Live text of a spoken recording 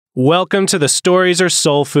Welcome to the Stories Are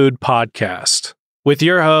Soul Food podcast with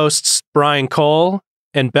your hosts, Brian Cole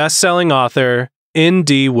and best-selling author,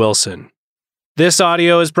 N.D. Wilson. This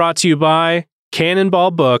audio is brought to you by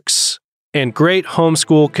Cannonball Books and Great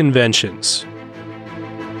Homeschool Conventions.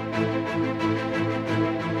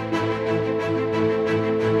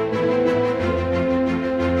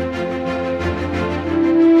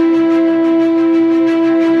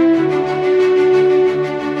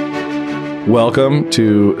 Welcome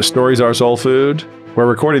to Stories Are Soul Food. We're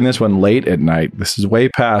recording this one late at night. This is way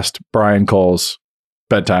past Brian Cole's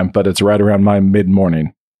bedtime, but it's right around my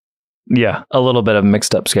mid-morning. Yeah, a little bit of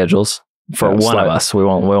mixed up schedules for one of us. We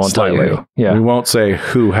won't tell you who. Yeah, we won't say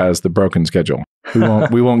who has the broken schedule.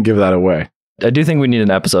 We won't give that away. I do think we need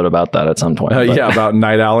an episode about that at some point. Yeah, about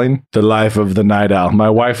night owling, the life of the night owl. My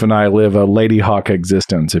wife and I live a Lady Hawk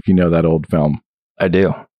existence. If you know that old film, I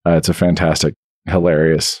do. It's a fantastic,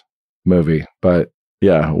 hilarious movie, but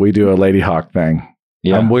yeah, we do a Lady Hawk thing.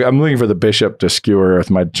 Yeah, I'm looking for the bishop to skewer with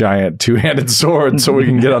my giant two-handed sword so we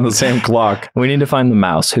can get on the same clock. We need to find the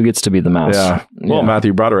mouse. Who gets to be the mouse? Yeah. Well,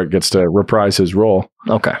 Matthew Broderick gets to reprise his role.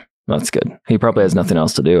 Okay, that's good. He probably has nothing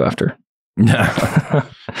else to do after. Yeah,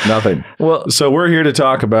 nothing. Well, so we're here to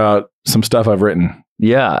talk about some stuff I've written.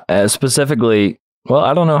 Yeah, specifically. Well,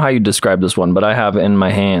 I don't know how you describe this one, but I have in my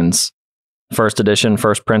hands first edition,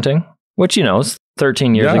 first printing, which is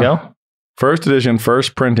 13 years ago. First edition,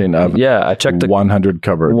 first printing of I checked 100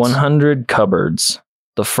 Cupboards. 100 Cupboards.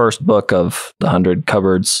 The first book of the 100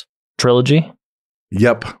 Cupboards trilogy.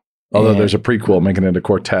 Yep. Although there's a prequel making it a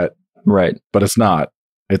quartet. Right. But it's not.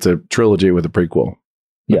 It's a trilogy with a prequel,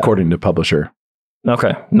 according to publisher.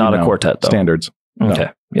 Okay. Not a quartet, though. Standards. Okay.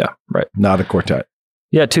 No. Yeah. Right. Not a quartet.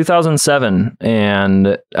 Yeah. 2007.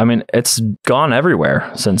 And I mean, it's gone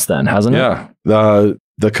everywhere since then, hasn't it? Yeah.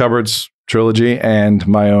 The Cupboards trilogy and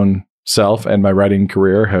my own self and my writing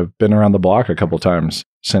career have been around the block a couple times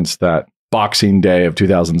since that Boxing Day of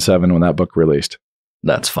 2007 when that book released.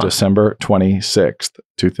 That's fun. December 26th,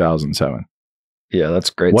 2007. Yeah, that's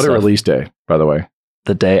great. What stuff. a release day, by the way.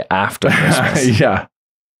 The day after Christmas. Yeah.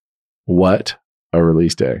 What a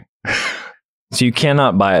release day. So you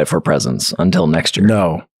cannot buy it for presents until next year.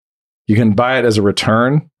 No. You can buy it as a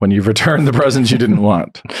return when you've returned the presents you didn't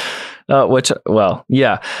want. I was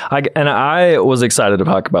excited to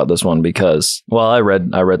talk about this one because, I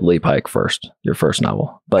read Lee Pike first, your first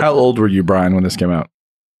novel. But how old were you, Brian, when this came out?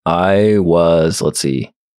 I was,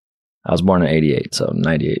 I was born in 88, so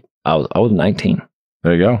 98. I was 19.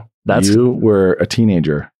 There you go. You were a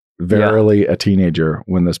teenager, verily a teenager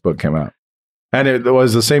when this book came out. And it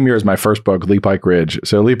was the same year as my first book, Lee Pike Ridge.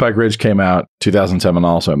 So Lee Pike Ridge came out 2007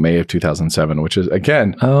 also, May of 2007, which is,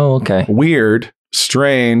 again, weird,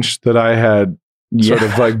 strange that I had sort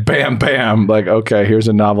of like bam, bam, like, okay, here's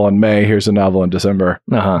a novel in May, here's a novel in December.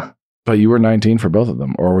 Uh-huh. But you were 19 for both of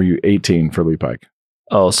them, or were you 18 for Lee Pike?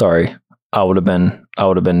 Oh, sorry. I would have been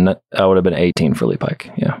 18 for Lee Pike.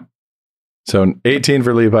 Yeah. So 18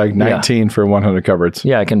 for Lee Pike, 19 for 100 Cupboards.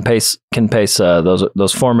 Yeah, I can pace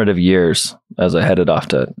those formative years as I headed off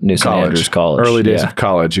to New St. Andrews College. Early days of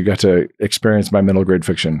college. You got to experience my middle grade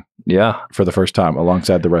fiction. Yeah. For the first time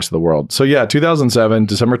alongside the rest of the world. So 2007,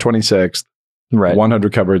 December 26th, right.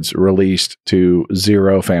 100 Cupboards released to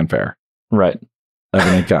zero fanfare. Right. Of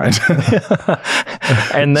any kind.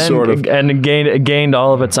 And then it gained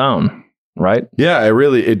all of its own, right? Yeah,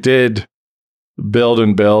 it did build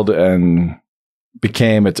and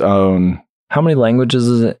became its own. How many languages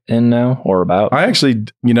is it in now or about? I actually,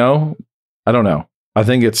 I don't know. I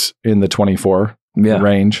think it's in the 24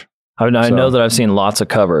 range. I know that I've seen lots of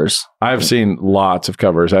covers. I've seen lots of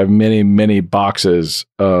covers. I have many, many boxes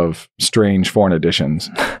of strange foreign editions,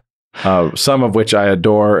 some of which I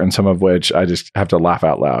adore and some of which I just have to laugh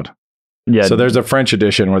out loud. Yeah. So there's a French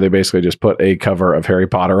edition where they basically just put a cover of Harry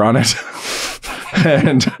Potter on it.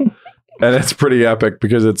 and it's pretty epic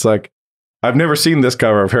because it's like, I've never seen this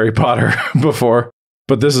cover of Harry Potter before,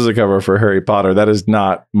 but this is a cover for Harry Potter. That is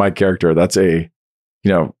not my character. That's a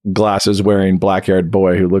glasses wearing black haired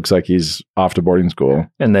boy who looks like he's off to boarding school.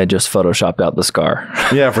 And they just photoshopped out the scar.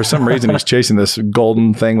 Yeah. For some reason, he's chasing this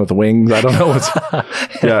golden thing with wings. I don't know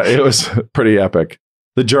it was pretty epic.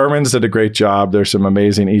 The Germans did a great job. There's some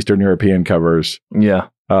amazing Eastern European covers. Yeah.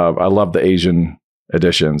 I love the Asian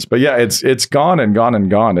editions, but it's gone and gone and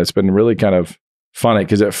gone. It's been really kind of funny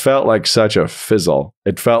because it felt like such a fizzle.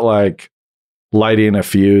 It felt like lighting a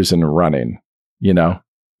fuse and running,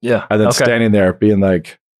 Yeah. And then standing there being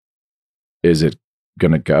like, is it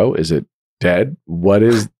going to go? Is it dead?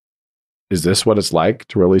 Is this what it's like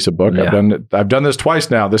to release a book? Yeah. I've done this twice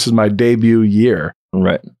now. This is my debut year.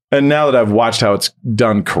 Right. And now that I've watched how it's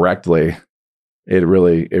done correctly, it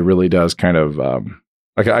really does kind of,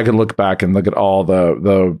 I can look back and look at all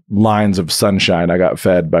the lines of sunshine I got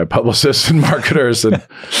fed by publicists and marketers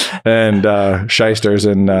and shysters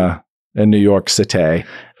in New York City.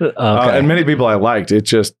 Okay. And many people I liked. It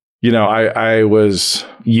just, you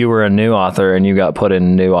were a new author and you got put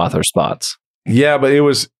in new author spots. Yeah, but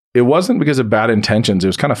it wasn't because of bad intentions. It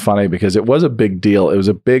was kind of funny because it was a big deal. It was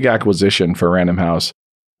a big acquisition for Random House.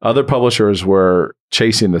 Other publishers were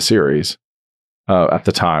chasing the series at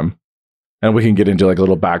the time. And we can get into like a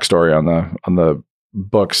little backstory on the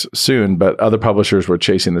books soon, but other publishers were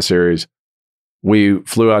chasing the series. We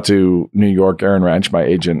flew out to New York. Aaron Wrench, my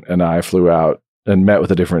agent, and I flew out and met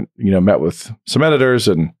with some editors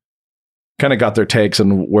and kind of got their takes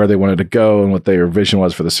on where they wanted to go and what their vision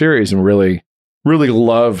was for the series, and really, really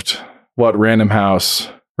loved what Random House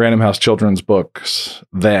Children's Books,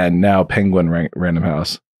 then now Penguin Random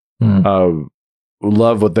House,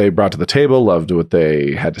 loved what they brought to the table, loved what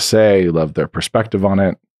they had to say, loved their perspective on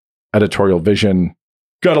it, editorial vision,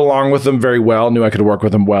 got along with them very well, knew I could work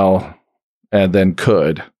with them well, and then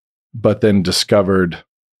but then discovered,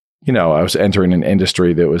 I was entering an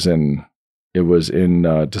industry that was in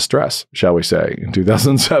distress, shall we say, in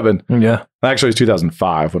 2007. Yeah. Actually, it's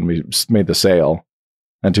 2005 when we made the sale,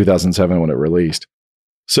 and 2007 when it released.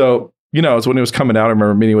 So, it's when it was coming out. I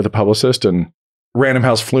remember meeting with a publicist, and Random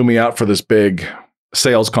House flew me out for this big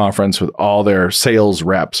sales conference with all their sales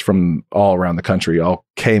reps from all around the country, all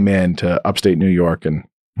came in to upstate New York. And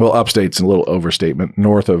upstate's a little overstatement,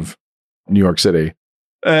 north of New York City.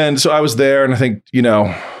 And so I was there, and I think,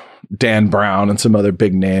 Dan Brown and some other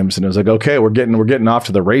big names. And it was like, okay, we're getting off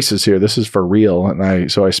to the races here. This is for real. And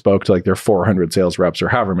I spoke to like their 400 sales reps or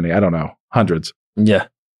however many, I don't know, hundreds. Yeah.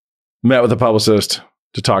 Met with a publicist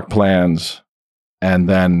to talk plans. And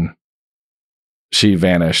then she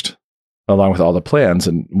vanished along with all the plans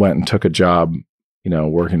and went and took a job,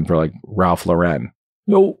 working for like Ralph Lauren.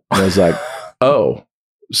 No. I was like, oh,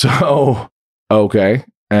 so, okay.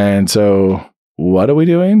 And so what are we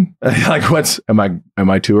doing? Like, am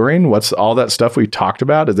I touring? What's all that stuff we talked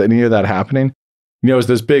about? Is any of that happening? It was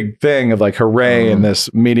this big thing of like, hooray. And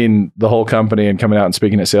this meeting the whole company and coming out and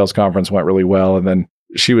speaking at sales conference went really well. And then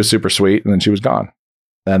she was super sweet, and then she was gone,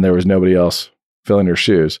 and there was nobody else filling her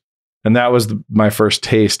shoes. And that was my first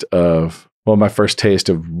taste of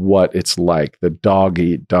what it's like, the dog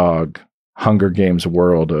eat dog Hunger Games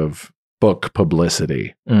world of book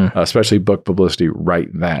publicity, especially book publicity right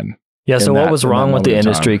then. Yeah. So what was wrong with the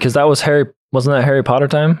industry? Because that was wasn't that Harry Potter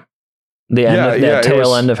time? The end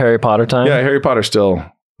end of Harry Potter time? Yeah, Harry Potter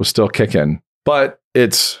was still kicking. But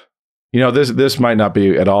it's, this might not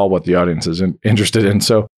be at all what the audience is interested in.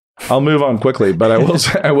 So I'll move on quickly, but I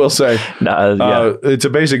will say it's a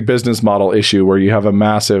basic business model issue where you have a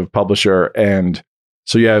massive publisher, and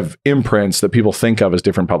so you have imprints that people think of as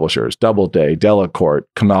different publishers: Doubleday, Delacorte,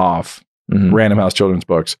 Knopf, Random House Children's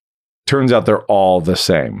Books. Turns out they're all the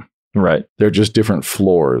same. Right. They're just different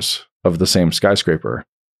floors of the same skyscraper.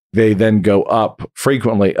 They then go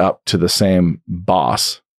frequently up to the same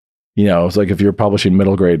boss. It's like if you're publishing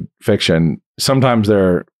middle grade fiction, sometimes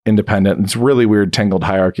they're independent. It's really weird tangled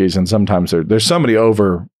hierarchies. And sometimes there's somebody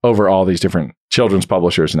over all these different children's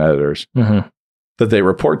publishers and editors that they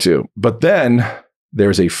report to. But then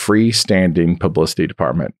there's a freestanding publicity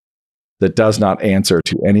department that does not answer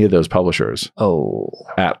to any of those publishers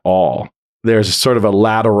at all. There's sort of a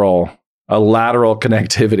lateral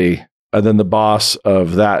connectivity. And then the boss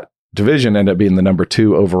of that division ended up being the number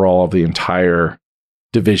 2 overall of the entire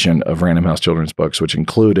division of Random House Children's Books, which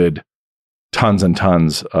included tons and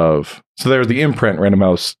tons of... So there was the imprint, Random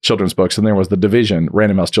House Children's Books, and there was the division,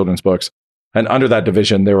 Random House Children's Books. And under that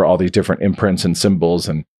division, there were all these different imprints and symbols.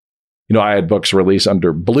 And, I had books released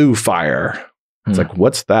under Blue Fire. It's like,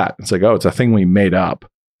 what's that? It's like, it's a thing we made up.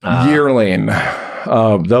 Yearling.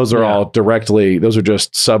 Those are all those are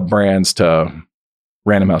just sub-brands to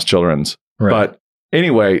Random House Children's. Right. But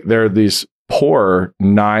anyway, there are these poor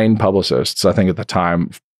 9 publicists, I think at the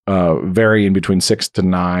time, varying between 6 to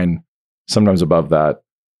 9, sometimes above that,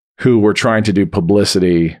 who were trying to do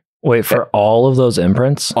publicity. Wait, for all of those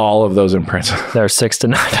imprints? All of those imprints. There are 6 to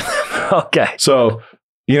 9 of them. Okay. So,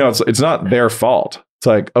 it's not their fault. It's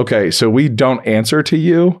like, okay, so we don't answer to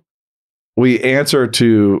you. We answer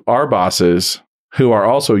to our bosses, who are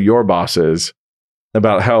also your bosses,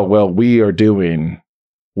 about how well we are doing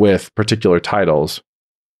with particular titles.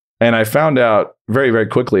 And I found out very, very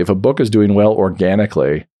quickly, if a book is doing well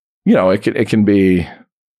organically, it can be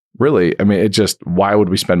really, why would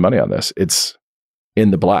we spend money on this? It's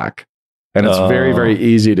in the black. And it's very, very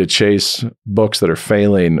easy to chase books that are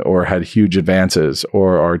failing or had huge advances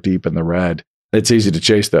or are deep in the red. It's easy to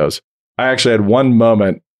chase those. I actually had one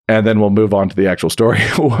moment, and then we'll move on to the actual story.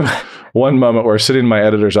 One moment where sitting in my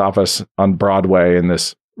editor's office on Broadway in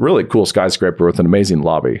this really cool skyscraper with an amazing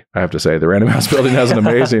lobby. I have to say, the Random House building has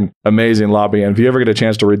an amazing lobby. And if you ever get a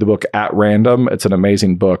chance to read the book At Random, it's an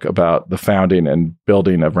amazing book about the founding and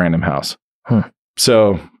building of Random House.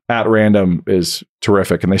 So At Random is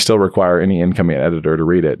terrific, and they still require any incoming editor to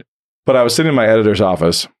read it. But I was sitting in my editor's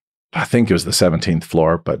office. I think it was the 17th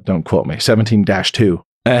floor, but don't quote me, 17-2.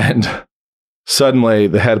 And suddenly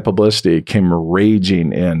the head of publicity came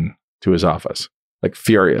raging in to his office, like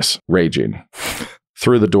furious, raging,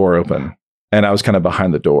 threw the door open. And I was kind of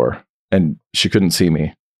behind the door, and she couldn't see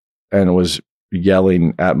me, and was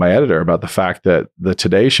yelling at my editor about the fact that the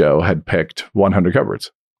Today Show had picked 100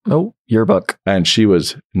 covers. Oh, your book. And she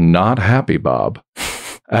was not happy, Bob,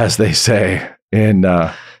 as they say in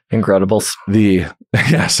Incredibles.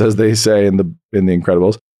 As they say in the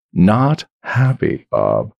Incredibles, not happy,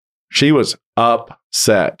 Bob. She was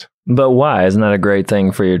upset. But why? Isn't that a great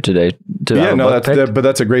thing for you today? But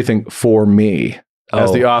that's a great thing for me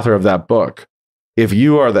as the author of that book. If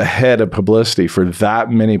you are the head of publicity for that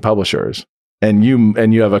many publishers, and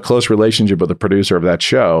you have a close relationship with the producer of that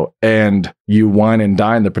show, and you wine and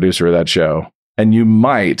dine the producer of that show, and you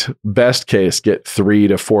might, best case, get 3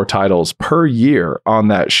 to 4 titles per year on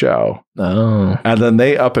that show. Oh. And then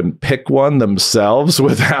they up and pick one themselves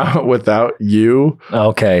without you.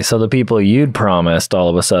 Okay, so the people you'd promised all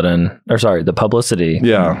of a sudden, the publicity,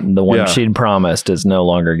 the one she'd promised is no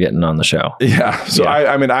longer getting on the show. Yeah. So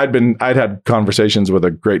I'd had conversations with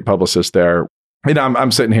a great publicist there.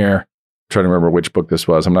 I'm sitting here trying to remember which book this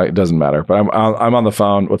was. It doesn't matter, but I'm on the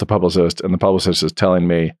phone with the publicist, and the publicist is telling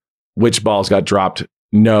me which balls got dropped.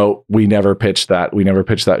 No, we never pitched that. We never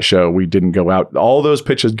pitched that show. We didn't go out. All those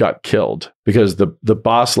pitches got killed because the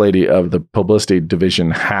boss lady of the publicity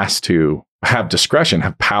division has to have discretion,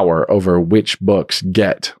 have power over which books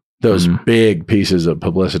get those big pieces of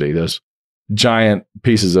publicity, those giant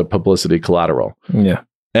pieces of publicity collateral. Yeah.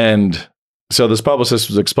 And so this publicist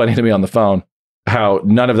was explaining to me on the phone how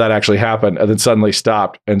none of that actually happened, and then suddenly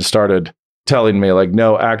stopped and started telling me like,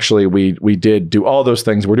 no, actually we did do all those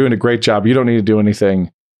things. We're doing a great job. You don't need to do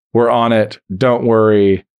anything. We're on it. Don't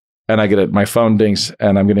worry. And I get it. My phone dings,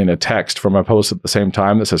 and I'm getting a text from my post at the same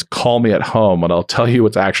time that says, call me at home and I'll tell you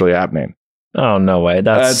what's actually happening. Oh, no way.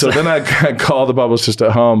 And so then I call the publicist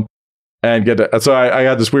at home and so I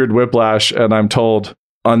got this weird whiplash, and I'm told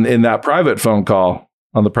in that private phone call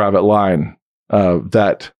on the private line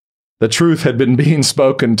that the truth had been being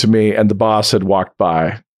spoken to me, and the boss had walked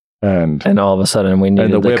by. And all of a sudden we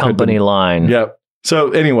needed the company line. Yep.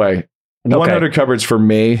 So anyway, 100 covers for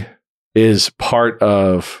me is part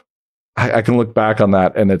of, I can look back on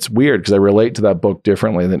that, and it's weird because I relate to that book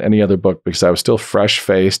differently than any other book because I was still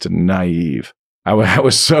fresh-faced and naive. I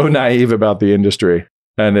was so naive about the industry.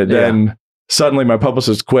 And then suddenly my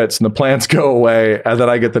publicist quits and the plans go away. And then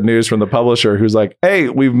I get the news from the publisher who's like, hey,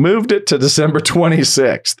 we've moved it to December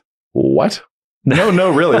 26th. What?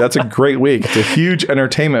 No, really. That's a great week. It's a huge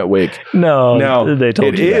entertainment week. No, they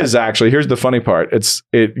told you it is actually. Here's the funny part.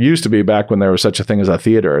 It used to be back when there was such a thing as a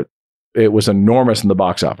theater. It was enormous in the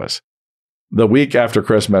box office. The week after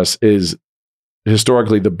Christmas is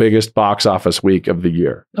historically the biggest box office week of the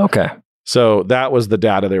year. Okay. So that was the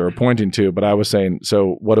data they were pointing to. But I was saying,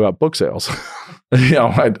 so what about book sales?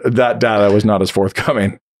 That data was not as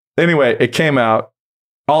forthcoming. Anyway, it came out.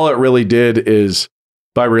 All it really did is,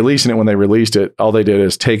 by releasing it when they released it, all they did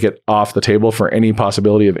is take it off the table for any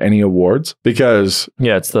possibility of any awards, because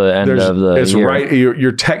it's the end of the year. Right.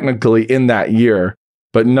 You're technically in that year,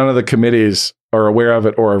 but none of the committees are aware of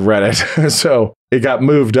it or have read it. So it got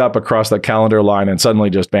moved up across the calendar line and suddenly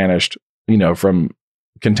just vanished, from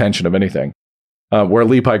contention of anything. Where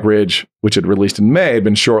Lee Pike Ridge, which had released in May, had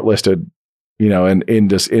been shortlisted, and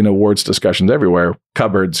in awards discussions everywhere.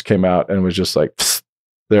 Cupboards came out and was just like, psst,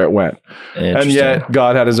 there it went. And yet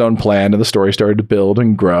God had his own plan, and the story started to build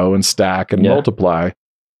and grow and stack and multiply.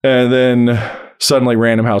 And then suddenly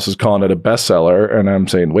Random House is calling it a bestseller. And I'm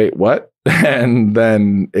saying, wait, what? And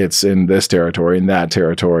then it's in this territory and that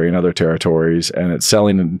territory and other territories. And it's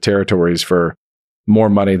selling in territories for more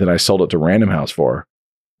money than I sold it to Random House for.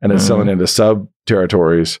 And it's selling into sub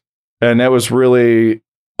territories. And that was really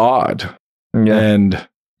odd. Yeah. And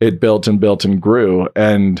it built and built and grew.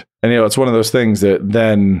 And it's one of those things that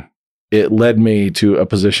then it led me to a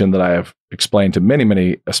position that I have explained to many,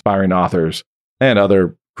 many aspiring authors and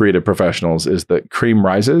other creative professionals, is that cream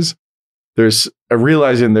rises. There's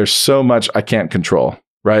realizing there's so much I can't control,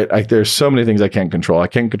 right? There's so many things I can't control. I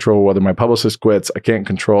can't control whether my publicist quits. I can't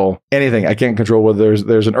control anything. I can't control whether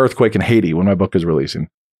there's an earthquake in Haiti when my book is releasing.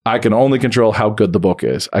 I can only control how good the book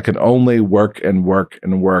is. I can only work and work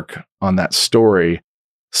and work on that story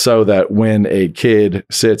so that when a kid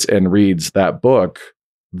sits and reads that book,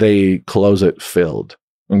 they close it filled.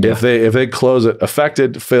 Yeah. If they close it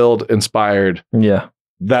affected, filled, inspired,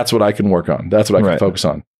 that's what I can work on. That's what I can focus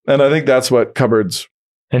on. And I think that's what Cupboards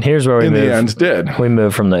and here's where we in the end did. We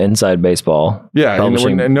moved from the inside baseball. Yeah, and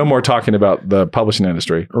we're no more talking about the publishing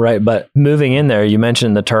industry. Right, but moving in there, you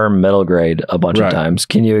mentioned the term middle grade a bunch of times.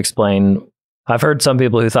 Can you explain? I've heard some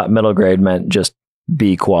people who thought middle grade meant just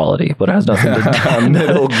B quality, but it has nothing to do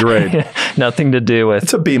middle grade. Nothing to do with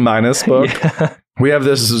it's a B- book. Yeah. We have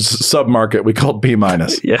this sub-market we call B-.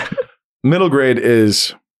 Yeah. Middle grade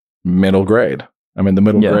is middle grade. I mean, the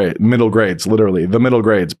middle grades, literally the middle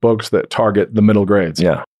grades, books that target the middle grades.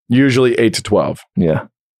 Yeah. Usually 8 to 12. Yeah.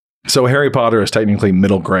 So Harry Potter is technically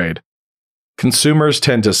middle grade. Consumers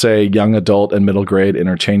tend to say young adult and middle grade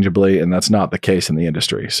interchangeably, and that's not the case in the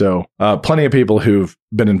industry. So plenty of people who've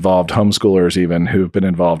been involved, homeschoolers even, who've been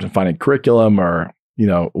involved in finding curriculum or,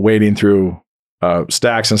 wading through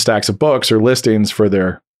stacks and stacks of books or listings for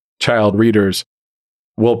their child readers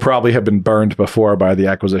will probably have been burned before by the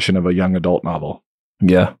acquisition of a young adult novel.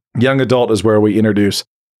 Yeah. Young adult is where we introduce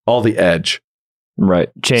all the edge. Right.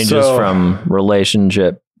 Changes from from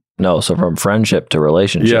friendship to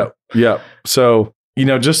relationship. Yeah. So,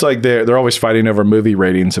 just like they're always fighting over movie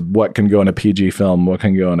ratings of what can go in a PG film, what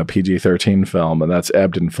can go in a PG-13 film, and that's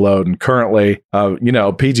ebbed and flowed. And currently,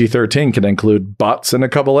 PG-13 can include butts and a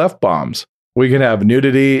couple F-bombs. We can have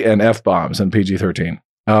nudity and F-bombs in PG-13,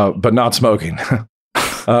 but not smoking.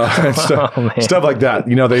 Stuff like that.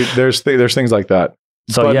 There's things like that.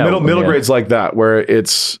 So but middle grades like that where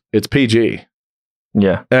it's PG.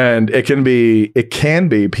 Yeah. And it can be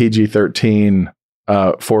PG-13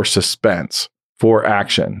 for suspense, for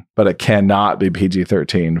action, but it cannot be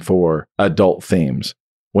PG-13 for adult themes.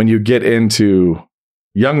 When you get into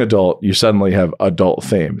young adult, you suddenly have adult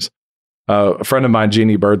themes. A friend of mine,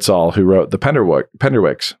 Jeannie Birdsall, who wrote the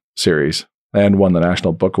Penderwicks series and won the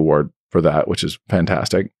National Book Award for that, which is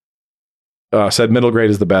fantastic, said middle grade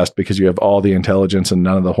is the best because you have all the intelligence and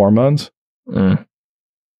none of the hormones. Mm.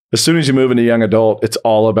 As soon as you move into young adult, it's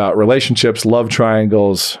all about relationships, love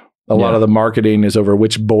triangles. A lot of the marketing is over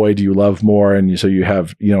which boy do you love more. And so you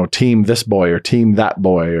have, team this boy or team that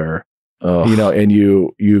boy or, and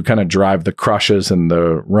you kind of drive the crushes and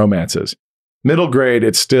the romances. Middle grade,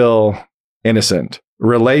 it's still innocent.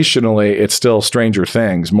 Relationally, it's still Stranger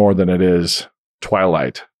Things more than it is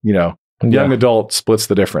Twilight. Young adult splits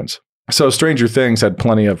the difference. So Stranger Things had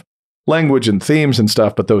plenty of language and themes and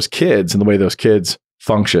stuff, but those kids and the way those kids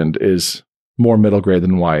functioned is more middle grade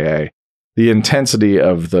than YA. The intensity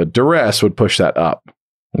of the duress would push that up.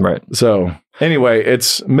 Right. So anyway,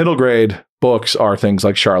 it's middle grade books are things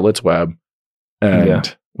like Charlotte's Web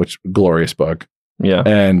and which glorious book. Yeah.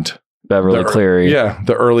 And Beverly Cleary. Yeah.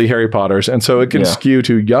 The early Harry Potters. And so it can skew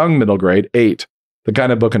to young middle grade 8. The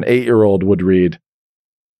kind of book an 8-year-old would read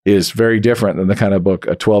is very different than the kind of book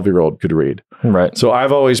a 12-year-old could read. Right. So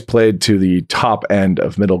I've always played to the top end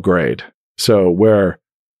of middle grade. So where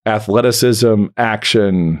athleticism,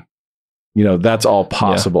 action, that's all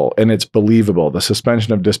possible and it's believable. The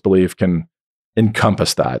suspension of disbelief can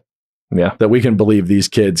encompass that. Yeah. That we can believe these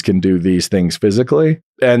kids can do these things physically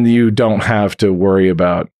and you don't have to worry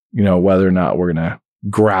about, whether or not we're going to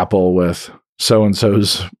grapple with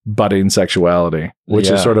so-and-so's budding sexuality, which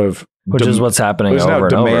is sort of is what's happening over and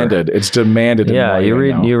demanded. It's demanded. Yeah, you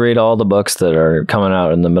read all the books that are coming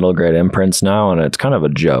out in the middle grade imprints now, and it's kind of a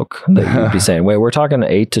joke that you'd be saying, "Wait, we're talking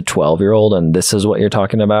 8 to 12-year-old, and this is what you're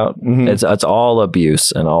talking about." Mm-hmm. It's all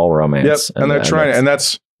abuse and all romance. Yep, and they're trying, and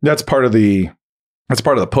that's part of the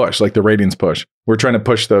push, like the ratings push. We're trying to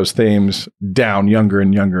push those themes down younger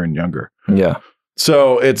and younger and younger. Yeah.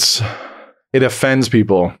 So it offends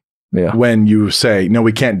people when you say, "No,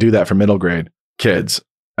 we can't do that for middle grade kids."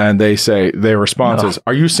 And they say, their response is,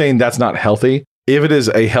 are you saying that's not healthy? If it is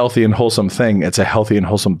a healthy and wholesome thing, it's a healthy and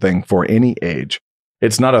wholesome thing for any age.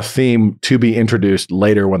 It's not a theme to be introduced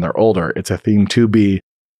later when they're older. It's a theme to be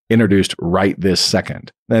introduced right this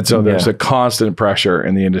second. And so there's a constant pressure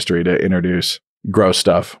in the industry to introduce gross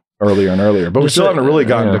stuff earlier and earlier. But we still haven't really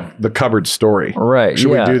gotten to the cupboard story. Right. Should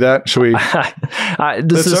we do that? Should we?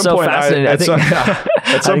 This is so fascinating. At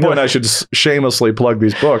some point, I should shamelessly plug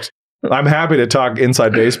these books. I'm happy to talk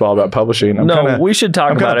inside baseball about publishing. We should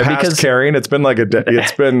talk about it because caring. It's been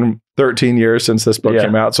it's been 13 years since this book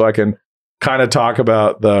came out, so I can kind of talk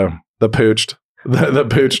about the pooched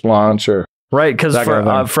launch or right. Because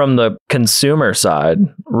from the consumer side,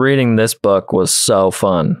 reading this book was so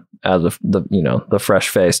fun. as the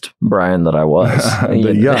fresh-faced Brian that I was.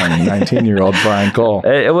 The young 19-year-old Brian Cole.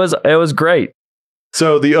 It was great.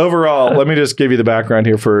 So the overall, let me just give you the background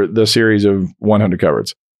here for the series of 100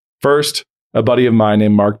 cupboards. First, a buddy of mine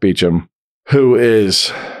named Mark Beecham, who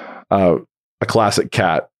is a classic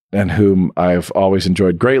cat and whom I've always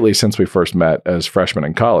enjoyed greatly since we first met as freshmen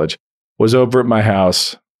in college, was over at my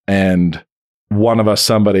house, and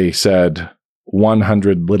somebody said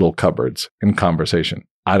 100 little cupboards in conversation.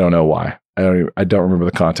 I don't know why. I don't remember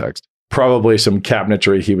the context. Probably some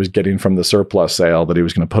cabinetry he was getting from the surplus sale that he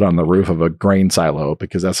was going to put on the roof of a grain silo,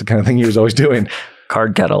 because that's the kind of thing he was always doing.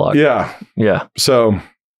 Card catalog. Yeah. Yeah. So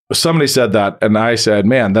somebody said that, and I said,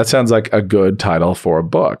 man, that sounds like a good title for a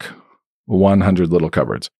book. 100 little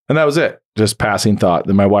cupboards. And that was it. Just passing thought.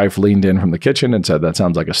 Then my wife leaned in from the kitchen and said, that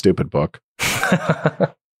sounds like a stupid book.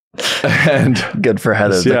 And good for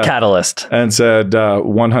Heather, the catalyst. And said,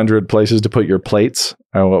 100 places to put your plates.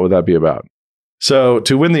 What would that be about? So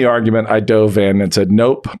to win the argument, I dove in and said,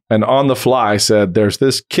 nope. And on the fly said, there's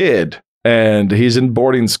this kid and he's in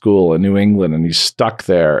boarding school in New England and he's stuck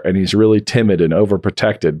there and he's really timid and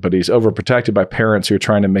overprotected, but he's overprotected by parents who are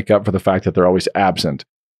trying to make up for the fact that they're always absent,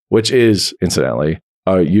 which is, incidentally,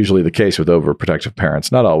 usually the case with overprotective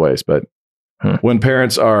parents. Not always, but when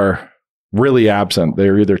parents are really absent,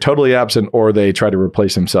 they're either totally absent or they try to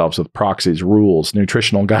replace themselves with proxies, rules,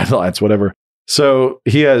 nutritional guidelines, whatever. So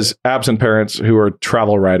he has absent parents who are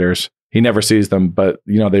travel writers. He never sees them, but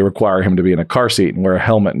they require him to be in a car seat and wear a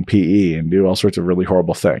helmet and PE and do all sorts of really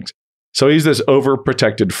horrible things. So he's this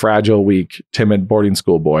overprotected, fragile, weak, timid boarding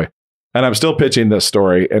school boy. And I'm still pitching this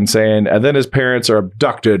story and saying, and then his parents are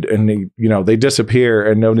abducted and they disappear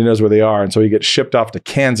and nobody knows where they are. And so he gets shipped off to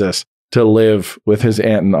Kansas to live with his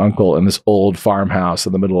aunt and uncle in this old farmhouse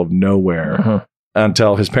in the middle of nowhere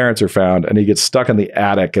until his parents are found, and he gets stuck in the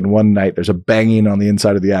attic. And one night there's a banging on the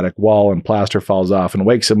inside of the attic wall and plaster falls off and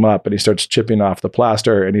wakes him up, and he starts chipping off the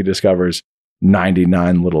plaster and he discovers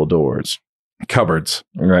 99 little doors, cupboards,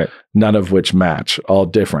 right? None of which match, all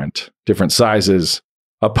different sizes,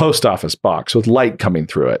 a post office box with light coming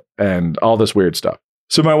through it and all this weird stuff.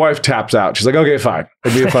 So my wife taps out. She's like, okay, fine.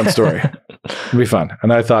 It'll be a fun story. It'll be fun.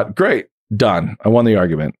 And I thought, great, done. I won the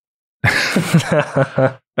argument.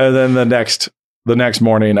 And then the next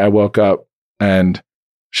morning I woke up and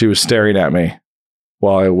she was staring at me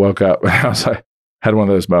while I woke up. I was like, had one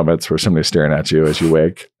of those moments where somebody's staring at you as you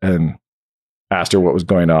wake, and asked her what was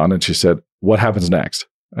going on. And she said, what happens next?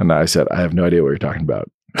 And I said, I have no idea what you're talking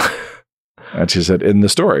about. And she said, in the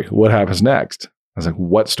story, what happens next? I was like,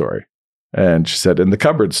 what story? And she said, in the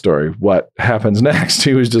cupboard story, what happens next?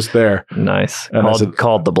 He was just there. Nice. And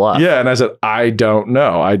called the bluff. Yeah. And I said, I don't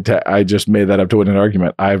know. I just made that up to win an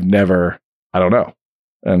argument. I don't know.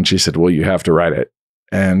 And she said, well, you have to write it.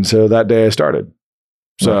 And so that day I started.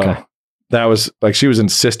 So that was like, she was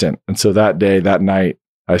insistent. And so that night,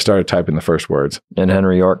 I started typing the first words. And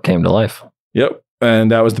Henry York came to life. Yep.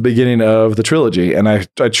 And that was the beginning of the trilogy. And I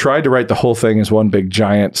tried to write the whole thing as one big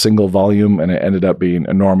giant single volume, and it ended up being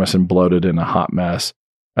enormous and bloated and a hot mess.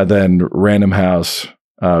 And then Random House,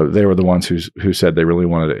 they were the ones who said they really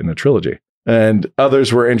wanted it in a trilogy. And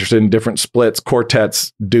others were interested in different splits,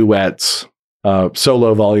 quartets, duets,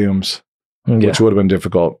 solo volumes, which would have been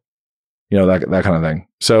difficult, that kind of thing.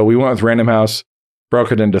 So we went with Random House,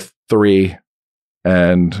 broke it into 3,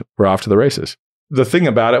 and we're off to the races. The thing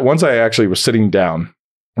about it, once I actually was sitting down,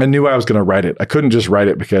 I knew I was going to write it. I couldn't just write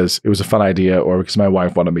it because it was a fun idea or because my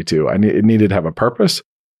wife wanted me to. It needed to have a purpose.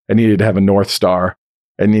 I needed to have a North Star.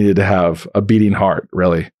 I needed to have a beating heart,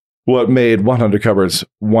 really. What made 100 cupboards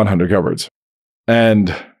 100 cupboards.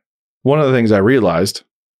 And one of the things I realized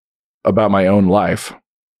about my own life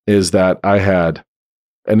is that I had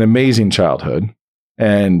an amazing childhood,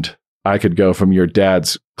 and I could go from your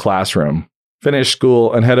dad's classroom, finish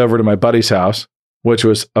school, and head over to my buddy's house, which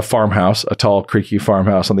was a farmhouse, a tall, creaky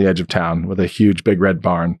farmhouse on the edge of town with a huge, big red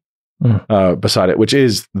barn beside it, which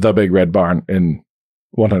is the big red barn in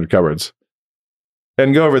 100 cupboards.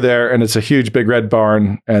 And go over there, and it's a huge, big red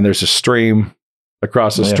barn, and there's a stream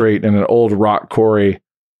across the street and an old rock quarry.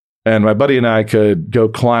 And my buddy and I could go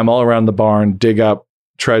climb all around the barn, dig up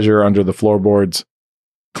treasure under the floorboards,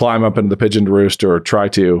 climb up into the pigeon roost, or try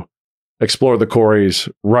to explore the quarries,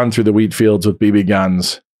 run through the wheat fields with BB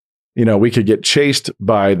guns. We could get chased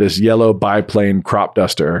by this yellow biplane crop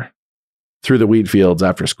duster through the wheat fields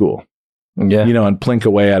after school. Yeah. And plink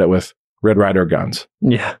away at it with Red Ryder guns.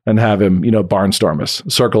 Yeah. And have him, barnstorm us,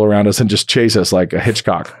 circle around us and just chase us like a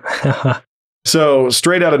Hitchcock. So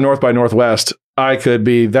straight out of North by Northwest, I could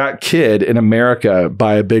be that kid in America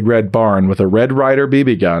by a big red barn with a Red Ryder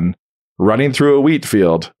BB gun, running through a wheat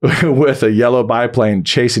field with a yellow biplane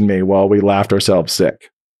chasing me while we laughed ourselves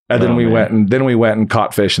sick. And then we went and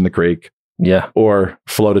caught fish in the creek. Yeah. Or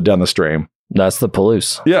floated down the stream. That's the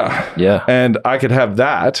Palouse. Yeah. Yeah. And I could have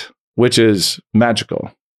that, which is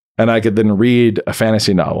magical. And I could then read a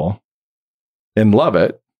fantasy novel and love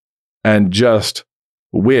it and just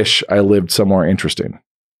wish I lived somewhere interesting.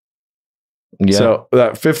 Yeah. So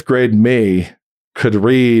that 5th grade me could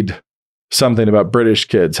read something about British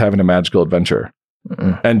kids having a magical adventure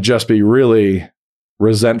and just be really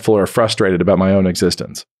resentful or frustrated about my own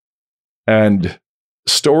existence. And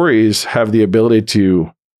stories have the ability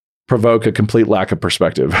to provoke a complete lack of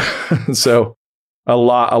perspective. So a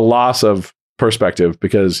loss of perspective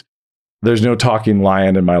because there's no talking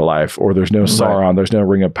lion in my life, or there's no Sauron, there's no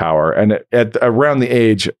Ring of Power. And at around the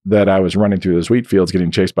age that I was running through those wheat fields,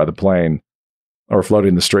 getting chased by the plane or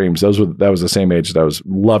floating the streams, that was the same age that I was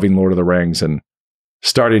loving Lord of the Rings and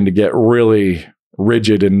starting to get really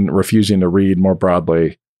rigid and refusing to read more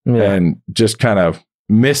broadly and just kind of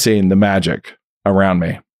missing the magic around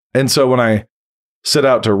me. And so when I set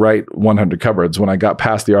out to write 100 Cupboards, when I got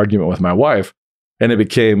past the argument with my wife, and it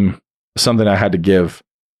became something I had to give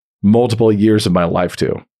multiple years of my life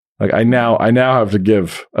to. Like I now have to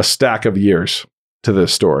give a stack of years to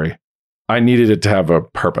this story. I needed it to have a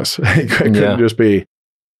purpose. It couldn't just be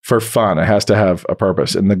for fun. It has to have a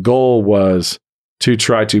purpose. And the goal was to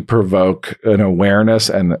try to provoke an awareness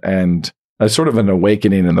and a sort of an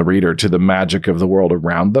awakening in the reader to the magic of the world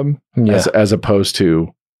around them, as opposed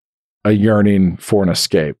to a yearning for an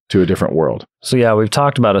escape to a different world. So yeah, we've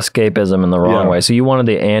talked about escapism in the wrong way. So you wanted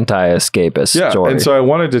the anti-escapist story. And so I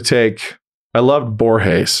wanted to I loved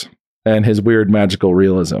Borges and his weird magical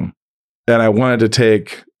realism. And I wanted to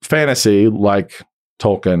take fantasy like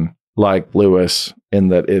Tolkien, like Lewis, in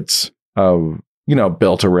that it's,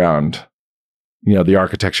 built around, the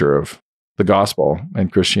architecture of the gospel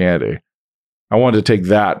and Christianity. I wanted to take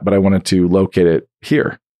that, but I wanted to locate it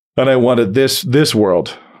here. And I wanted this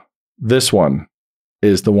world. This one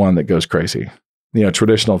is the one that goes crazy,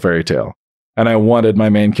 traditional fairy tale. And I wanted my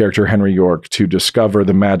main character, Henry York, to discover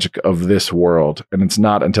the magic of this world. And it's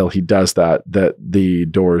not until he does that the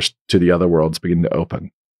doors to the other worlds begin to open.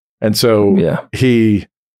 And so he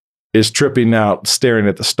is tripping out, staring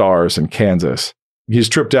at the stars in Kansas. He's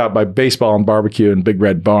tripped out by baseball and barbecue and big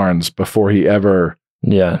red barns before he ever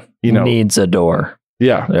needs a door.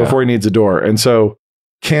 Before he needs a door. And so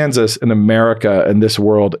Kansas and America and this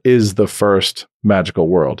world is the first magical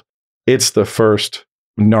world. It's the first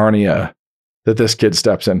Narnia that this kid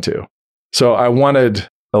steps into. So I wanted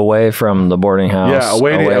away from the boarding house. Yeah,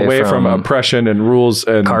 away from oppression and rules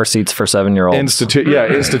and car seats for 7-year-olds.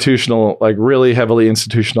 Institutional, like really heavily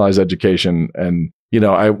institutionalized education. And,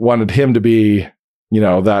 I wanted him to be,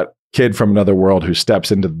 that kid from another world who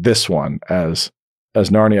steps into this one as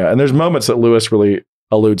Narnia. And there's moments that Lewis really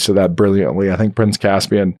alludes to that brilliantly. I think Prince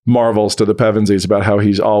Caspian marvels to the Pevensies about how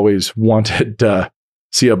he's always wanted to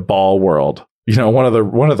see a ball world. One of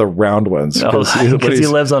the round ones because he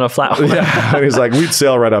lives on a flat one. And he's like, we'd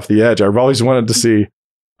sail right off the edge. I've always wanted to see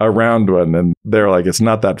a round one, and they're like, it's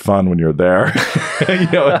not that fun when you're there.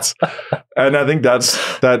 And I think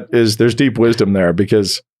there's deep wisdom there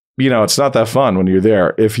because it's not that fun when you're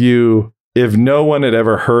there. If no one had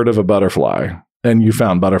ever heard of a butterfly and you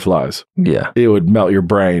found butterflies, it would melt your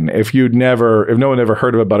brain. If no one ever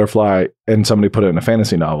heard of a butterfly and somebody put it in a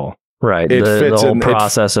fantasy novel. Right. The whole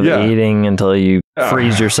process of eating until you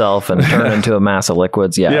freeze yourself and turn into a mass of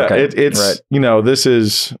liquids. It's right. This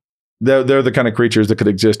is, they're the kind of creatures that could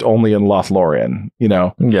exist only in Lothlorien,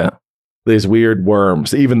 These weird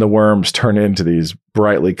worms, even the worms turn into these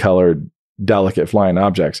brightly colored, delicate flying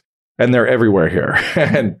objects. And they're everywhere here.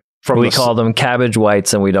 And we call them cabbage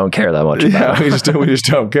whites and we don't care that much about them. we just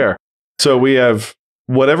don't care. So we have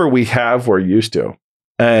whatever we have, we're used to.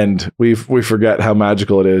 And we forget how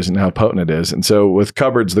magical it is and how potent it is. And so with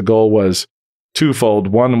Cupboards, the goal was twofold.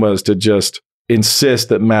 One was to just insist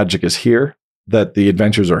that magic is here, that the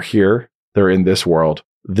adventures are here. They're in this world.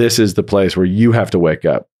 This is the place where you have to wake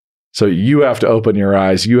up. So you have to open your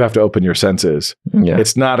eyes. You have to open your senses. Yeah.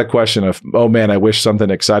 It's not a question of, oh man, I wish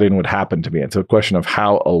something exciting would happen to me. It's a question of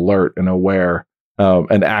how alert and aware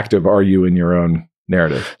and active are you in your own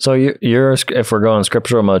narrative. So you're, if we're going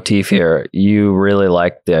scriptural motif here, you really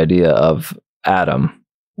like the idea of Adam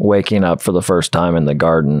waking up for the first time in the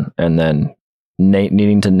garden and then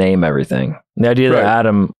needing to name everything. The idea that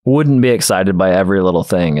Adam wouldn't be excited by every little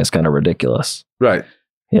thing is kind of ridiculous. Right.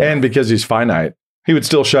 Yeah. And because he's finite, he would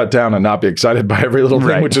still shut down and not be excited by every little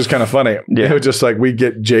thing, which is kind of funny. Yeah. It was just like we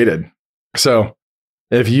get jaded. So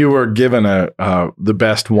If you were given the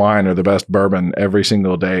best wine or the best bourbon every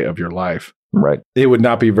single day of your life, right, it would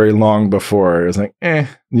not be very long before it was like, you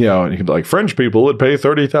could be like, French people would pay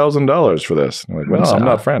 $30,000 for this. I'm like, well, I'm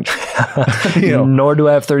not French. Nor do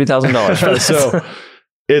I have $30,000 for this. So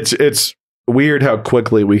it's weird how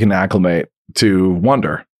quickly we can acclimate to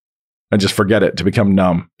wonder and just forget it, to become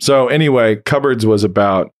numb. So anyway, Cupboards was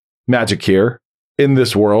about magic here in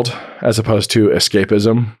this world, as opposed to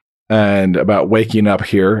escapism, and about waking up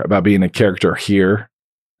here, about being a character here,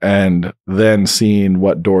 and then seeing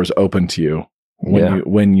what doors open to you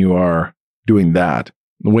when you are doing that,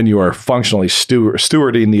 when you are functionally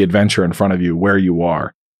stewarding the adventure in front of you, where you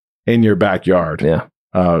are in your backyard,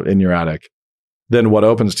 in your attic. Then what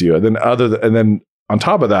opens to you, and then on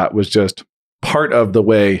top of that was just part of the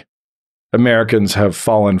way Americans have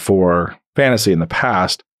fallen for fantasy in the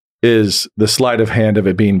past is the sleight of hand of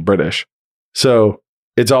it being British. So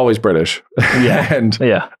it's always British. And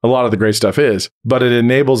a lot of the great stuff is, but it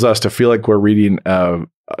enables us to feel like we're reading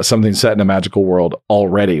something set in a magical world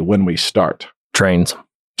already when we start. Trains,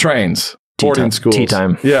 boarding schools, tea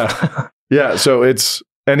time. Yeah. So it's,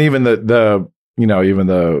 and even the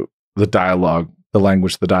dialogue, the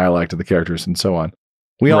language, the dialect of the characters and so on.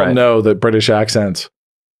 We all know that British accents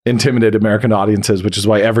intimidate American audiences, which is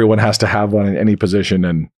why everyone has to have one in any position.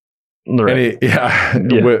 And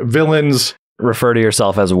villains refer to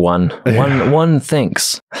yourself as one. One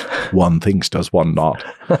thinks. One thinks, does one not?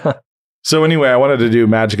 So anyway, I wanted to do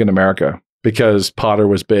Magic in America because Potter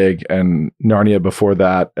was big and Narnia before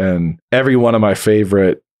that. And every one of my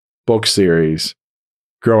favorite book series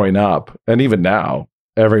growing up, and even now,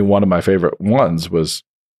 every one of my favorite ones was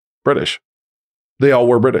British. They all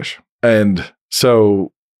were British. And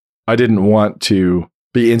so I didn't want to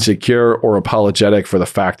be insecure or apologetic for the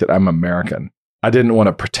fact that I'm American. I didn't want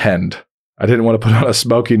to pretend. I didn't want to put on a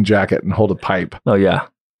smoking jacket and hold a pipe. Oh, yeah.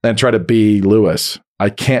 And try to be Lewis. I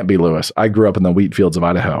can't be Lewis. I grew up in the wheat fields of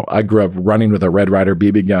Idaho. I grew up running with a Red Ryder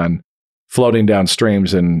BB gun, floating down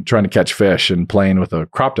streams and trying to catch fish and playing with a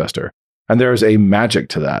crop duster. And there's a magic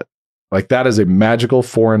to that. Like, that is a magical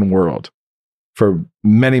foreign world for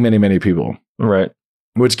many, many, many people. Right.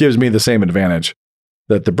 Which gives me the same advantage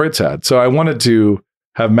that the Brits had. So I wanted to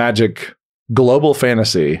have magic, global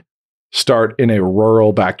fantasy, start in a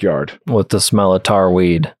rural backyard. With the smell of tar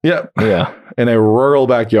weed. Yeah. Yeah. In a rural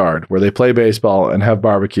backyard where they play baseball and have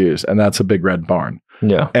barbecues, and that's a big red barn.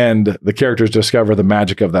 Yeah. And the characters discover the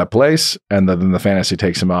magic of that place, and then the fantasy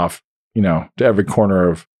takes them off, to every corner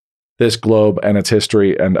of this globe and its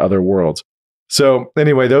history and other worlds. So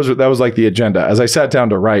anyway, that was like the agenda. As I sat down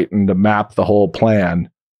to write and to map the whole plan,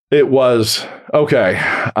 it was, okay,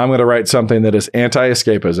 I'm going to write something that is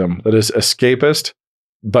anti-escapism, that is escapist,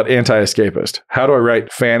 but anti-escapist. How do I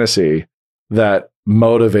write fantasy that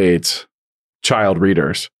motivates child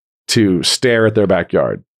readers to stare at their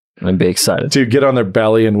backyard? And be excited. To get on their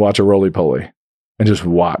belly and watch a roly-poly and just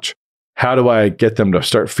watch. How do I get them to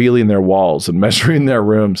start feeling their walls and measuring their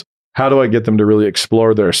rooms? How do I get them to really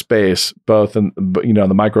explore their space, both in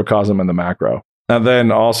the microcosm and the macro? And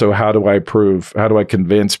then also, how do I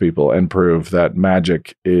convince people and prove that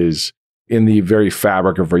magic is in the very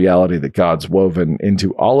fabric of reality that God's woven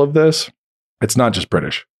into all of this? It's not just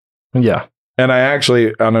British. Yeah. And I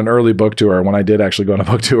actually, on an early book tour, when I did actually go on a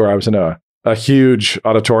book tour, I was in a huge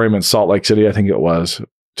auditorium in Salt Lake City, I think it was,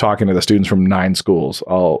 talking to the students from 9 schools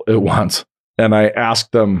all at once. And I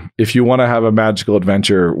asked them, if you want to have a magical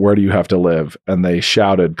adventure, where do you have to live? And they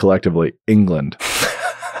shouted collectively, England.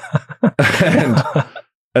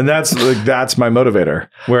 and that's my motivator.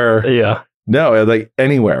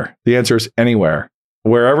 Anywhere. The answer is anywhere.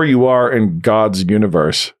 Wherever you are in God's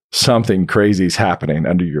universe, something crazy is happening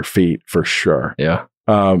under your feet for sure. Yeah.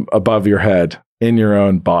 Above your head, in your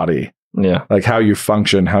own body. Yeah. Like how you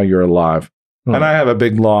function, how you're alive. And I have a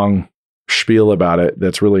big, long spiel about it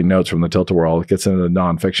that's really notes from the Tilt-A-Whirl. It gets into the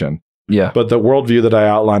nonfiction. Yeah. But the worldview that I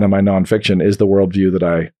outline in my nonfiction is the worldview that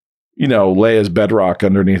I, lay as bedrock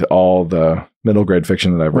underneath all the middle grade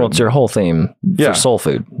fiction that I've written. Well, it's your whole theme for soul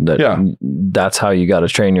food. That's how you got to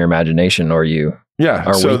train your imagination, or you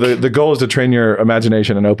are so weak. The goal is to train your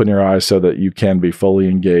imagination and open your eyes so that you can be fully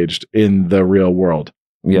engaged in the real world,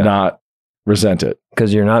 not resent it.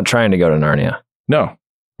 Because you're not trying to go to Narnia. No.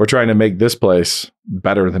 We're trying to make this place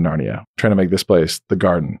better than Narnia. We're trying to make this place the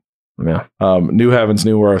garden. Yeah. New heavens,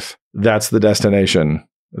 new earth. That's the destination.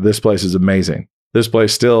 This place is amazing. This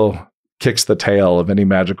place still kicks the tail of any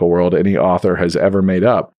magical world any author has ever made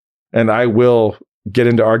up. And I will get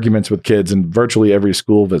into arguments with kids in virtually every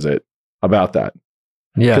school visit about that.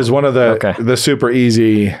 Yeah. Because one of the super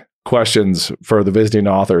easy questions for the visiting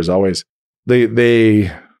authors always,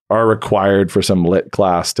 they are required for some lit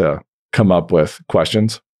class to come up with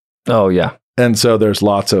questions. Oh, yeah. And so there's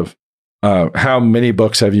lots of how many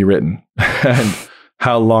books have you written? And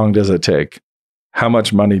how long does it take? How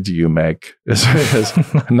much money do you make? Is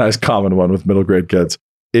a nice common one with middle grade kids.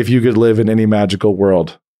 If you could live in any magical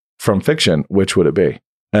world from fiction, which would it be?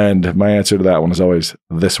 And my answer to that one is always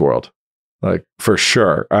this world. Like, for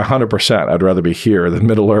sure, 100%, I'd rather be here than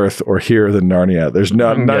Middle Earth or here than Narnia. There's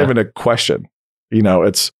not even a question. You know,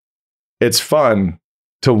 it's fun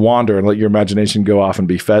to wander and let your imagination go off and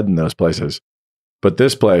be fed in those places. But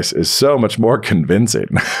this place is so much more convincing.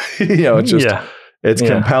 You know, it's just, it's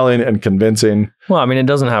compelling and convincing. Well, I mean, it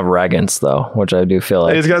doesn't have Ragants though, which I do feel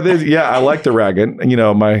like. It's got this, I like the Ragant. You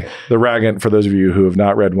know, the Ragant, for those of you who have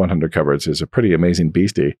not read 100 Cupboards, is a pretty amazing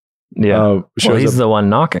beastie. Yeah. Well, he's the one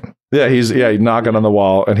knocking. Yeah, he's knocking on the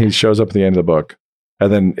wall, and he shows up at the end of the book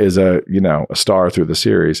and then is a star through the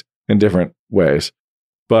series in different ways.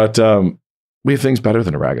 But we have things better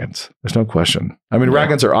than Ragants. There's no question. I mean,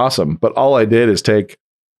 Ragants are awesome, but all I did is take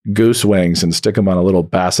goose wings and stick them on a little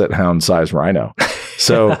basset hound sized rhino.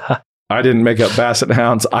 So I didn't make up basset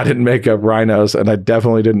hounds. I didn't make up rhinos, and I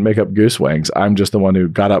definitely didn't make up goose wings. I'm just the one who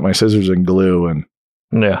got out my scissors and glue and,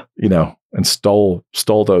 and stole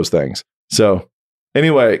those things. So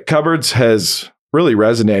anyway, Cupboards has really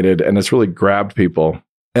resonated, and it's really grabbed people.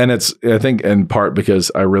 And it's, I think, in part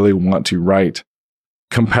because I really want to write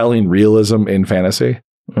compelling realism in fantasy.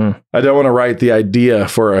 I don't want to write the idea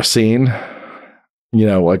for a scene,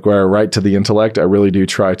 like where I write to the intellect. I really do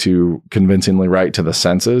try to convincingly write to the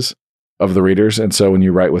senses of the readers. And so when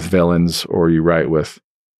you write with villains, or you write with,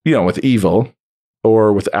 with evil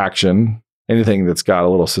or with action, anything that's got a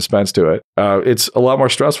little suspense to it, it's a lot more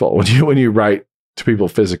stressful when you write to people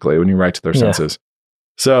physically, when you write to their senses.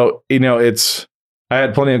 So, I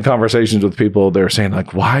had plenty of conversations with people. They're saying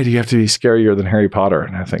like, why do you have to be scarier than Harry Potter?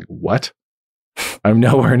 And I think, what? I'm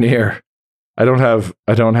nowhere near. I don't have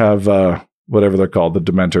whatever they're called, the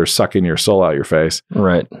Dementors sucking your soul out your face.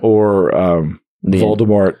 Right. Or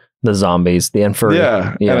Voldemort. The zombies, the infernal.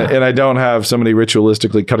 Yeah. And I don't have somebody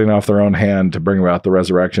ritualistically cutting off their own hand to bring about the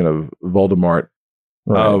resurrection of Voldemort.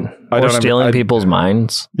 Right. Or stealing people's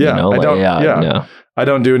minds. Yeah. I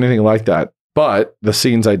don't do anything like that. But the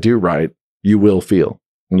scenes I do write, you will feel.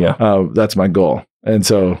 Yeah. That's my goal. And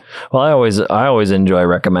so, well, I always enjoy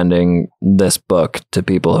recommending this book to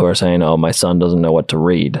people who are saying, "Oh, my son doesn't know what to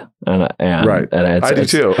read," and I do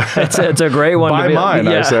too. It's a great one. Buy mine,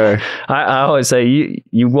 I say. I always say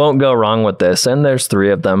you won't go wrong with this. And there's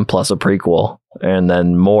 3 of them plus a prequel, and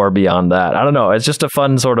then more beyond that. I don't know. It's just a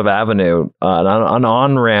fun sort of avenue, an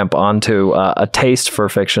on ramp onto a taste for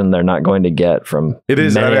fiction they're not going to get from. It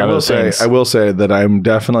is. Many I will say that I'm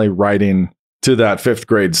definitely writing to that 5th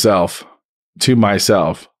grade self. To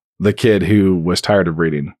myself, the kid who was tired of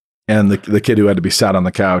reading, and the kid who had to be sat on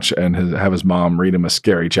the couch and have his mom read him a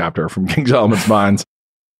scary chapter from King Solomon's Mines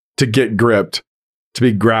to get gripped, to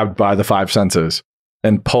be grabbed by the 5 senses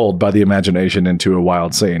and pulled by the imagination into a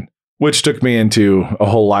wild scene, which took me into a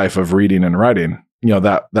whole life of reading and writing,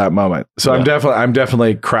 that moment. So I'm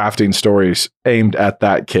definitely crafting stories aimed at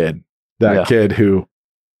that kid, kid who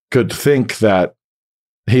could think that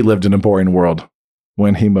he lived in a boring world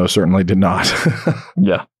when he most certainly did not.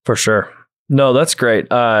 Yeah, for sure. No, that's great.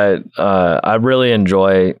 I really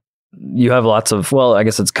enjoy, you have lots of, well, I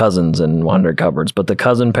guess it's cousins in 100 Cupboards, but the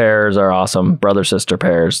cousin pairs are awesome. Brother-sister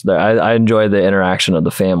pairs. I enjoy the interaction of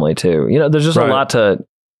the family too. There's just a lot to,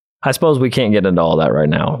 I suppose we can't get into all that right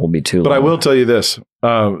now. We'll be too long. But I will tell you this,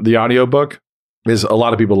 the audiobook is, a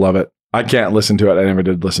lot of people love it. I can't listen to it. I never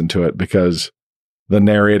did listen to it because the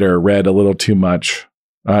narrator read a little too much.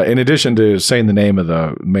 In addition to saying the name of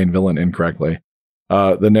the main villain incorrectly,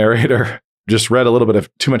 the narrator just read a little bit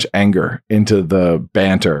of too much anger into the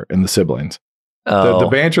banter in the siblings. The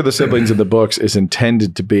banter of the siblings in the books is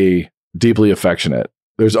intended to be deeply affectionate.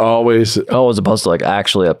 There's always... as opposed to like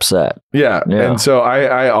actually upset. Yeah. And so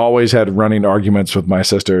I always had running arguments with my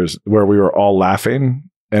sisters where we were all laughing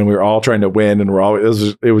and we were all trying to win, and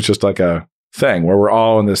it was just like a thing where we're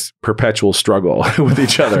all in this perpetual struggle with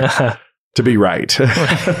each other. To be right.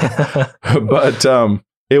 But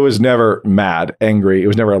it was never mad, angry. It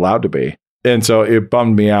was never allowed to be. And so it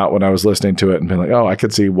bummed me out when I was listening to it and being like, I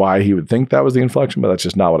could see why he would think that was the inflection, but that's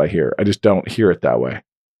just not what I hear. I just don't hear it that way.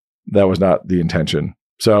 That was not the intention.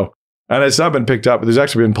 So, and it's not been picked up. There's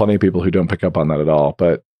actually been plenty of people who don't pick up on that at all.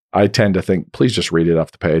 But I tend to think, please just read it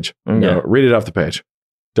off the page. Read it off the page.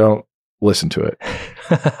 Don't listen to it.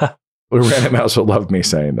 Random House will love me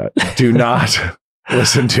saying that. Do not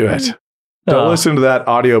listen to it. Don't listen to that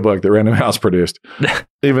audiobook that Random House produced.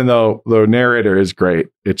 Even though the narrator is great,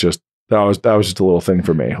 That was just a little thing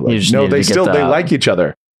for me. Like, no, they like each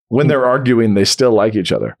other. When they're arguing, they still like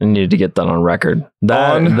each other. You need to get that on record.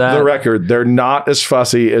 The record, they're not as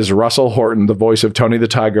fussy as Russell Horton, the voice of Tony the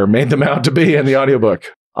Tiger, made them out to be in the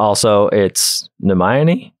audiobook. Also, it's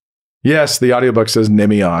Nemione? Yes, the audiobook says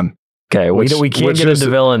Nimion. Okay, we can't get into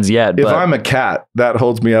villains yet. If I'm a cat, that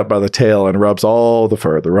holds me up by the tail and rubs all the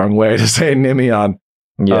fur the wrong way to say Nimion.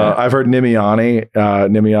 Yeah. I've heard Nimione.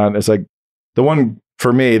 Nimion is like the one.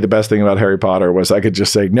 For me, the best thing about Harry Potter was I could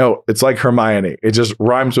just say, no, it's like Hermione. It just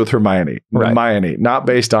rhymes with Hermione. Right. Hermione, not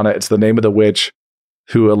based on it. It's the name of the witch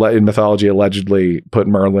who in mythology allegedly put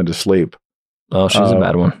Merlin to sleep. Oh, she's a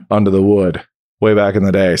bad one. Under the wood way back in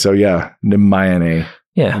the day. So yeah, Hermione.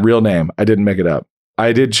 Yeah. Real name. I didn't make it up.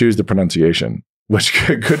 I did choose the pronunciation, which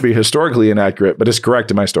could be historically inaccurate, but it's correct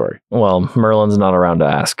in my story. Well, Merlin's not around to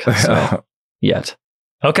ask yet.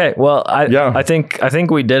 Okay, well, I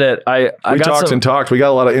think we did it. We talked. We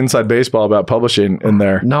got a lot of inside baseball about publishing in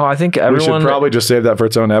there. No, I think everyone... We should probably just save that for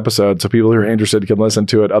its own episode so people who are interested can listen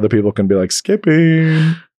to it. Other people can be like,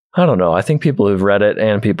 skipping. I don't know. I think people who've read it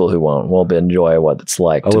and people who won't will enjoy what it's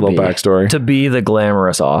like. A little backstory. To be the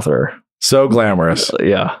glamorous author. So glamorous.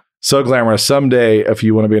 Yeah. So glamorous. Someday, if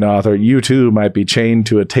you want to be an author, you too might be chained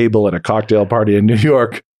to a table at a cocktail party in New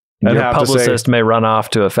York. And your publicist may run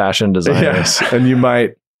off to a fashion designer. Yes, and you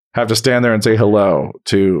might have to stand there and say hello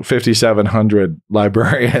to 5,700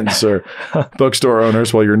 librarians or bookstore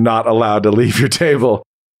owners while you're not allowed to leave your table.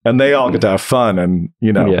 And they all get to have fun and,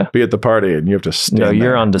 be at the party, and you have to stand there.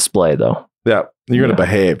 You're on display, though. Yeah, you're going to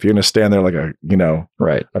behave. You're going to stand there like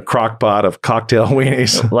a crock pot of cocktail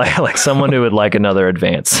weenies. like someone who would like another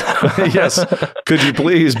advance. Yes. Could you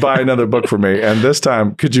please buy another book for me? And this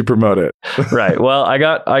time, could you promote it? Right. Well, I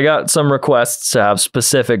got some requests to have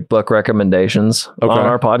specific book recommendations on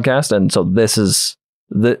our podcast. And so this is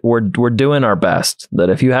we're doing our best that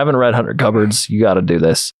if you haven't read 100 Cupboards, you got to do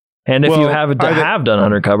this. And if you have done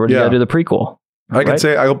 100 Cupboards, you got to do the prequel. I can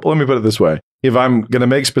say, let me put it this way. If I'm going to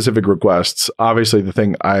make specific requests, obviously the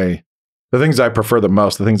things I prefer the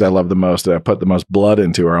most, the things I love the most, that I put the most blood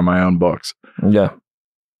into are my own books. Yeah.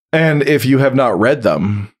 And if you have not read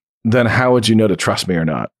them, then how would you know to trust me or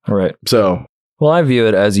not? Right. So, well, I view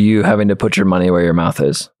it as you having to put your money where your mouth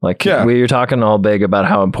is. Like you're talking all big about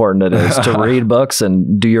how important it is to read books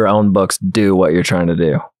and do your own books, do what you're trying to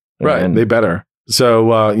do. Right. And they better.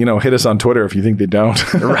 So, hit us on Twitter if you think they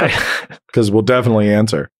don't. Right. Because we'll definitely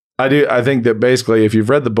answer. I think that basically if you've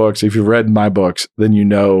read the books, if you've read my books, then you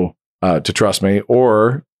know to trust me.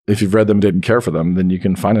 Or if you've read them and didn't care for them, then you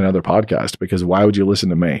can find another podcast, because why would you listen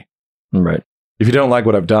to me? Right. If you don't like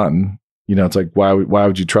what I've done, it's like, why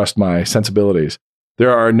would you trust my sensibilities?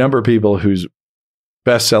 There are a number of people whose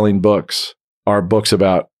best-selling books are books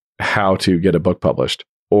about how to get a book published,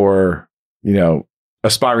 or,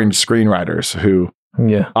 aspiring screenwriters who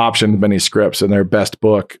optioned many scripts, and their best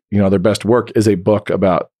book, their best work is a book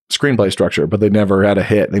about screenplay structure, but they never had a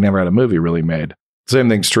hit. They never had a movie really made. Same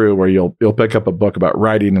thing's true where you'll pick up a book about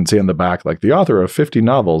writing and see on the back, like, the author of 50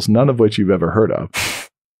 novels, none of which you've ever heard of.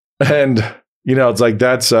 And, it's like,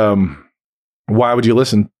 that's, why would you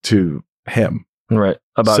listen to him? Right.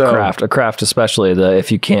 About a craft, especially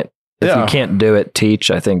if you can't do it,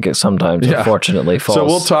 teach. I think it sometimes, unfortunately, falls. So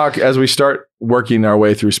we'll talk as we start working our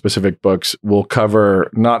way through specific books. We'll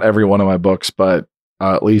cover not every one of my books, but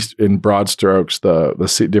at least in broad strokes,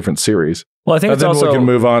 the different series. Well, I think it's also, we can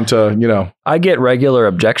move on to, I get regular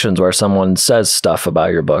objections where someone says stuff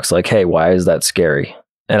about your books like, hey, why is that scary?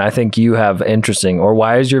 And I think you have interesting, or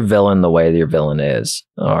why is your villain the way your villain is?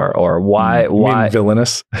 Or why mean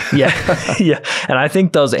villainous? Yeah. Yeah. And I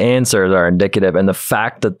think those answers are indicative. And the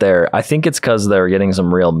fact that I think it's because they're getting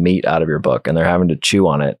some real meat out of your book and they're having to chew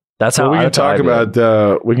on it. That's how we can talk about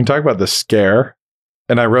the scare.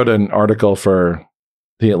 And I wrote an article for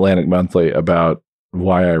the Atlantic Monthly about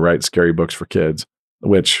why I write scary books for kids,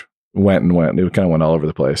 which went. It kind of went all over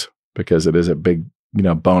the place because it is a big,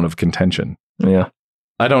 bone of contention. Yeah.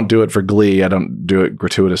 I don't do it for glee. I don't do it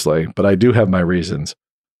gratuitously, but I do have my reasons.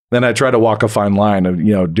 Then I try to walk a fine line of,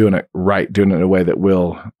 doing it right, doing it in a way that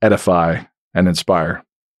will edify and inspire,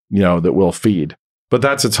 that will feed. But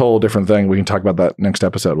that's its whole different thing. We can talk about that next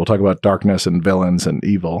episode. We'll talk about darkness and villains and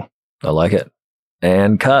evil. I like it.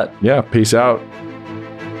 And cut. Yeah. Peace out.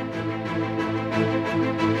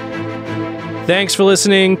 Thanks for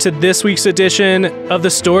listening to this week's edition of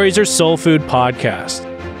the Stories Are Soul Food podcast.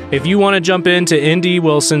 If you want to jump into N.D.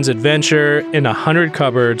 Wilson's adventure in 100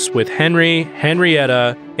 Cupboards with Henry,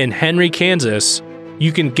 Henrietta, and Henry, Kansas,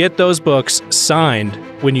 you can get those books signed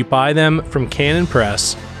when you buy them from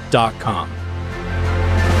canonpress.com.